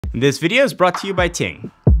This video is brought to you by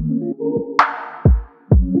Ting.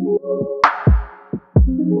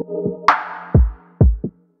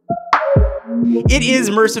 It is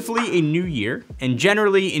mercifully a new year, and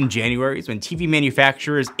generally in January is when TV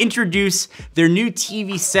manufacturers introduce their new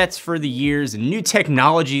TV sets for the years and new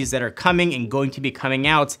technologies that are coming and going to be coming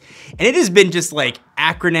out. And it has been just like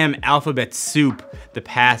acronym alphabet soup the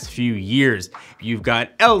past few years. You've got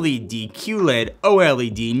LED, QLED,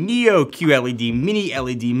 OLED, Neo QLED, Mini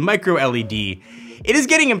LED, Micro LED. It is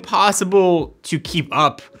getting impossible to keep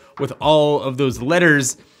up with all of those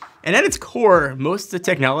letters. And at its core, most of the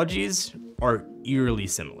technologies are eerily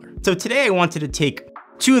similar. So today I wanted to take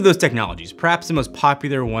two of those technologies, perhaps the most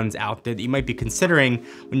popular ones out there that you might be considering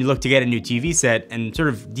when you look to get a new TV set, and sort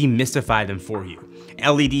of demystify them for you.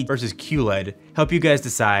 LED versus QLED, help you guys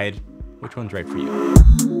decide which one's right for you.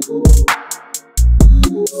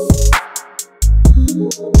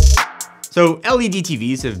 So LED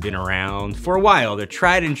TVs have been around for a while. They're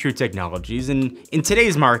tried and true technologies, and in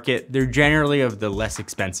today's market, they're generally of the less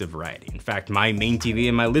expensive variety. In fact, my main TV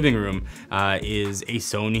in my living room is a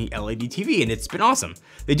Sony LED TV, and it's been awesome.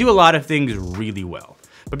 They do a lot of things really well.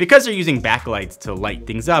 But because they're using backlights to light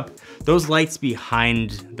things up, those lights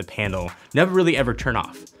behind the panel never really ever turn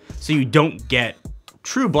off. So you don't get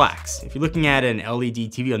true blacks. If you're looking at an LED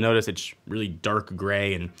TV, you'll notice it's really dark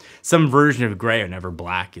gray, and some version of gray or never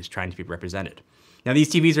black is trying to be represented. Now these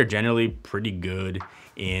TVs are generally pretty good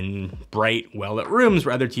in bright, well-lit rooms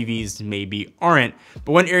where other TVs maybe aren't.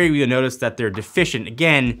 But one area you'll notice that they're deficient,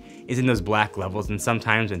 again, is in those black levels. And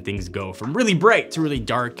sometimes when things go from really bright to really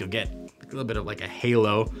dark, you'll get a little bit of like a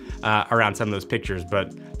halo around some of those pictures,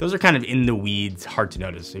 but those are kind of in the weeds, hard to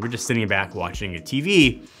notice. If you're just sitting back watching a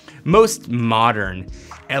TV, most modern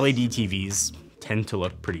LED TVs tend to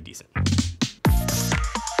look pretty decent.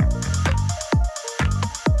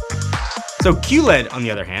 So QLED, on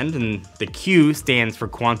the other hand, and the Q stands for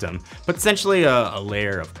quantum, but essentially a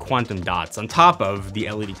layer of quantum dots on top of the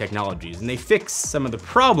LED technologies, and they fix some of the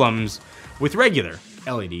problems with regular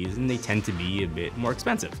LEDs, and they tend to be a bit more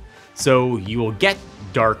expensive. So you will get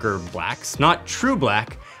darker blacks, not true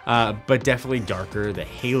black, but definitely darker. The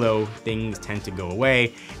halo things tend to go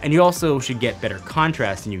away, and you also should get better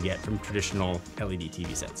contrast than you get from traditional LED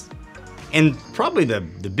TV sets. And probably the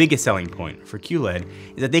biggest selling point for QLED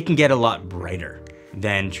is that they can get a lot brighter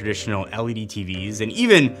than traditional LED TVs, and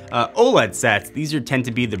even OLED sets. These tend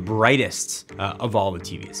to be the brightest of all the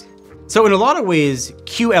TVs. So in a lot of ways,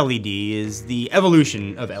 QLED is the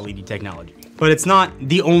evolution of LED technology, but it's not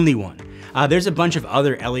the only one. There's a bunch of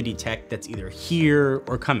other LED tech that's either here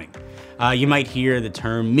or coming. You might hear the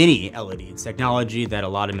term Mini LED. It's technology that a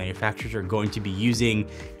lot of manufacturers are going to be using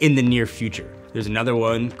in the near future. There's another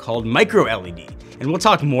one called Micro LED, and we'll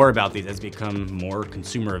talk more about these as they become more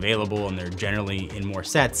consumer available and they're generally in more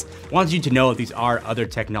sets. I want you to know that these are other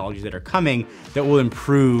technologies that are coming that will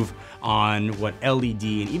improve on what LED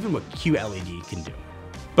and even what QLED can do.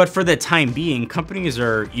 But for the time being, companies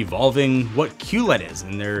are evolving what QLED is,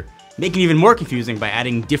 and they're making it even more confusing by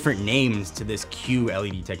adding different names to this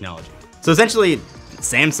QLED technology. So essentially,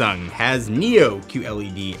 Samsung has Neo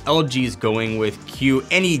QLED, LG's going with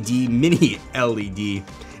QLED Mini LED,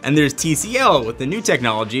 and there's TCL with the new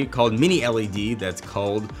technology called Mini LED that's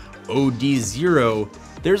called OD0.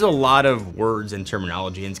 There's a lot of words and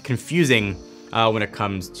terminology, and it's confusing when it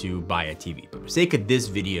comes to buy a TV. But for the sake of this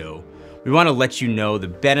video, we want to let you know the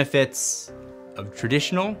benefits of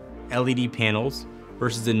traditional LED panels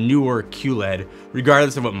versus the newer QLED,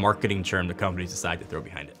 regardless of what marketing term the companies decide to throw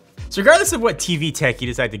behind it. So regardless of what TV tech you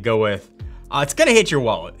decide to go with, it's gonna hit your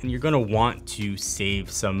wallet, and you're gonna want to save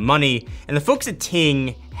some money, and the folks at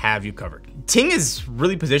Ting have you covered. Ting has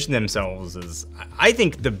really positioned themselves as, I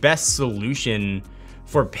think, the best solution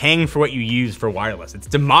for paying for what you use for wireless. It's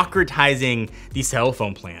democratizing the cell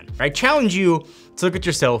phone plan. I challenge you to look at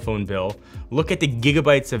your cell phone bill, look at the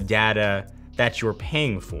gigabytes of data that you're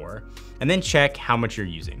paying for, and then check how much you're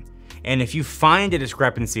using. And if you find a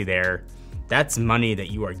discrepancy there, that's money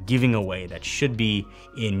that you are giving away that should be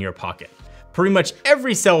in your pocket. Pretty much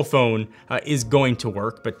every cell phone is going to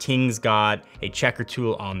work, but Ting's got a checker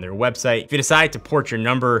tool on their website. If you decide to port your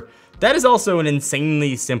number, that is also an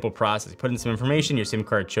insanely simple process. You put in some information, your SIM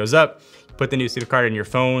card shows up, you put the new SIM card in your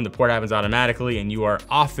phone, the port happens automatically, and you are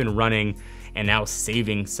off and running and now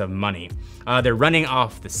saving some money. They're running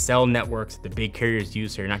off the cell networks that the big carriers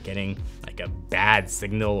use, so you're not getting like a bad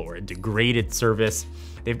signal or a degraded service.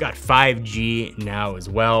 They've got 5G now as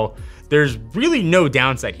well. There's really no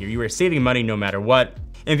downside here. You are saving money no matter what.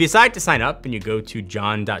 And if you decide to sign up and you go to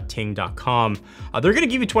john.ting.com, they're gonna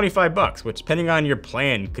give you 25 bucks, which depending on your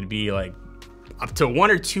plan could be like up to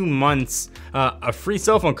 1 or 2 months of free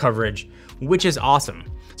cell phone coverage, which is awesome.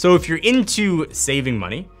 So if you're into saving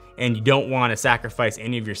money and you don't want to sacrifice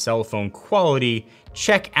any of your cell phone quality,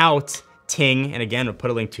 check out Ting, and again, we'll put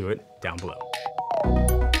a link to it down below.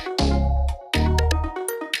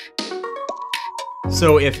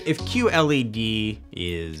 So if QLED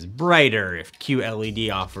is brighter, if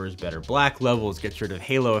QLED offers better black levels, gets rid of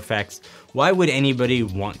halo effects, why would anybody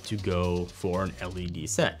want to go for an LED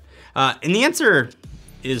set? And the answer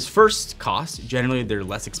is first cost. Generally, they're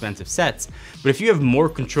less expensive sets, but if you have more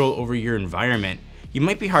control over your environment, you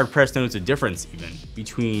might be hard pressed to notice a difference even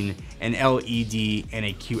between an LED and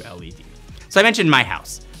a QLED. So I mentioned my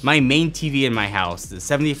house. My main TV in my house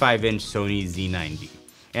is a 75-inch Sony Z9B.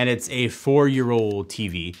 And it's a 4-year-old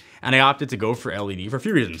TV, and I opted to go for LED for a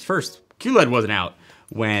few reasons. First, QLED wasn't out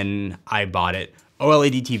when I bought it.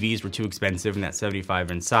 OLED TVs were too expensive in that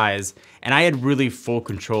 75-inch size, and I had really full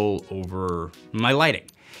control over my lighting.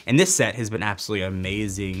 And this set has been absolutely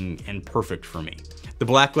amazing and perfect for me. The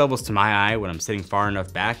black levels to my eye when I'm sitting far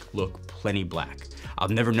enough back look plenty black. I've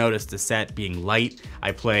never noticed the set being light.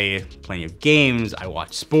 I play plenty of games, I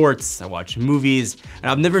watch sports, I watch movies, and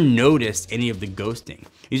I've never noticed any of the ghosting.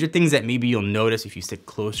 These are things that maybe you'll notice if you sit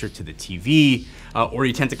closer to the TV, or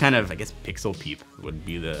you tend to kind of, I guess, pixel peep would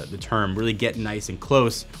be the term, really get nice and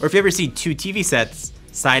close. Or if you ever see 2 TV sets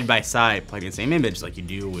side by side playing the same image like you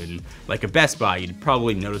do in like a Best Buy, you'd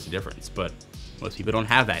probably notice a difference, but most people don't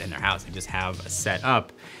have that in their house. They just have a set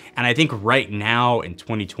up. And I think right now in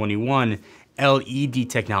 2021, LED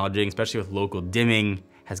technology, especially with local dimming,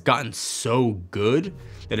 has gotten so good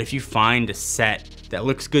that if you find a set that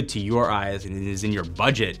looks good to your eyes and is in your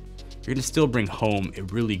budget, you're gonna still bring home a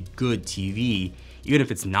really good TV, even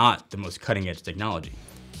if it's not the most cutting edge technology.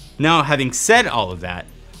 Now, having said all of that,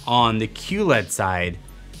 on the QLED side,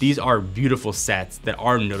 these are beautiful sets that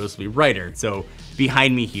are noticeably brighter. So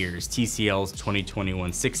behind me here is TCL's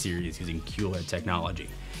 2021 6 Series using QLED technology.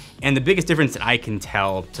 And the biggest difference that I can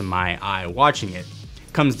tell to my eye watching it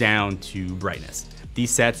comes down to brightness.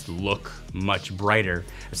 These sets look much brighter,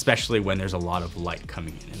 especially when there's a lot of light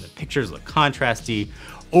coming in, and the pictures look contrasty.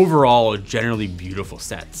 Overall, generally beautiful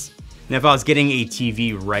sets. Now, if I was getting a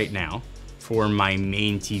TV right now for my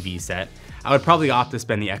main TV set, I would probably opt to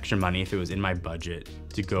spend the extra money if it was in my budget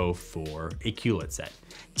to go for a QLED set.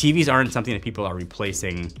 TVs aren't something that people are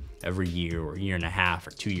replacing every year or year and a half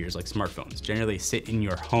or 2 years like smartphones. Generally, they sit in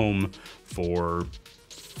your home for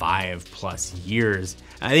 5+ years.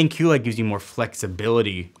 I think QLED gives you more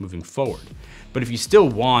flexibility moving forward. But if you still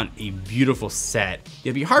want a beautiful set,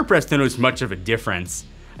 you'll be hard pressed to notice much of a difference.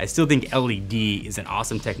 I still think LED is an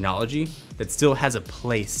awesome technology that still has a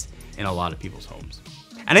place in a lot of people's homes.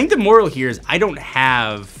 And I think the moral here is I don't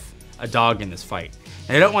have a dog in this fight.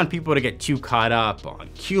 And I don't want people to get too caught up on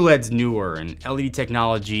QLED's newer and LED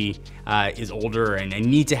technology is older and I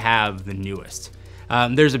need to have the newest.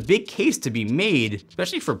 There's a big case to be made,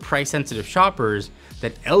 especially for price-sensitive shoppers,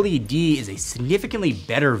 that LED is a significantly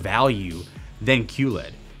better value than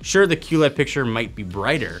QLED. Sure, the QLED picture might be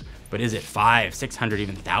brighter, but is it $500, $600,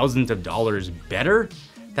 even thousands of dollars better?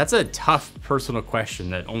 That's a tough personal question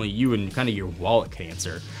that only you and kind of your wallet can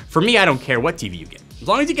answer. For me, I don't care what TV you get. As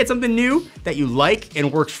long as you get something new that you like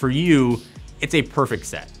and works for you, it's a perfect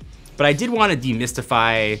set. But I did want to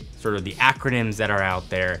demystify sort of the acronyms that are out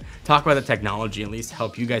there, talk about the technology, at least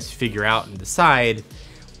help you guys figure out and decide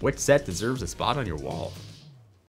which set deserves a spot on your wall.